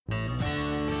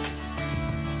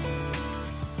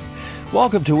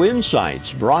Welcome to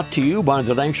Insights, brought to you by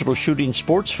the National Shooting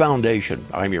Sports Foundation.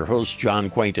 I'm your host, John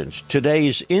Quaintance.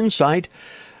 Today's Insight,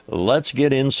 let's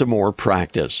get in some more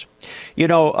practice. You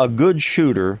know, a good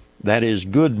shooter, that is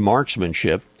good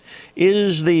marksmanship,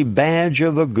 is the badge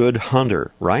of a good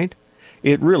hunter, right?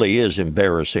 It really is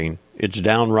embarrassing. It's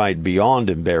downright beyond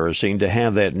embarrassing to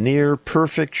have that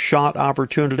near-perfect shot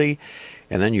opportunity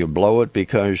and then you blow it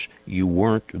because you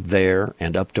weren't there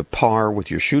and up to par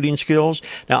with your shooting skills.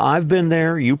 Now, I've been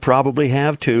there. You probably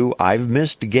have too. I've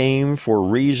missed game for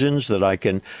reasons that I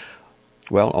can,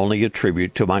 only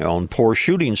attribute to my own poor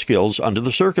shooting skills under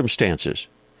the circumstances.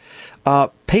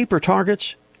 Paper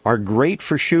targets are great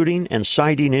for shooting and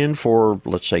sighting in for,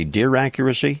 let's say, deer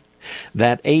accuracy.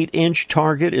 That 8-inch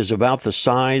target is about the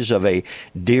size of a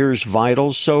deer's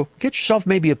vitals, so get yourself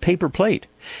maybe a paper plate.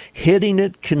 Hitting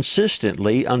it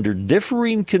consistently under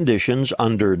differing conditions,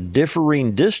 under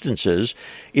differing distances,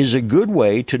 is a good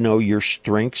way to know your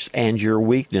strengths and your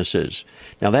weaknesses.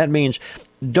 Now that means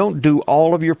don't do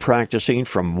all of your practicing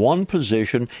from one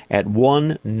position at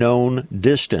one known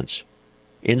distance.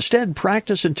 Instead,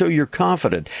 practice until you're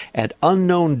confident at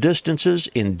unknown distances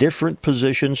in different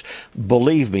positions.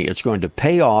 Believe me, it's going to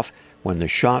pay off when the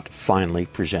shot finally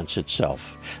presents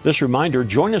itself. This reminder,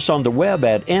 join us on the web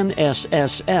at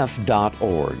nssf.org.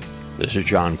 This is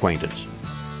John Quaintance.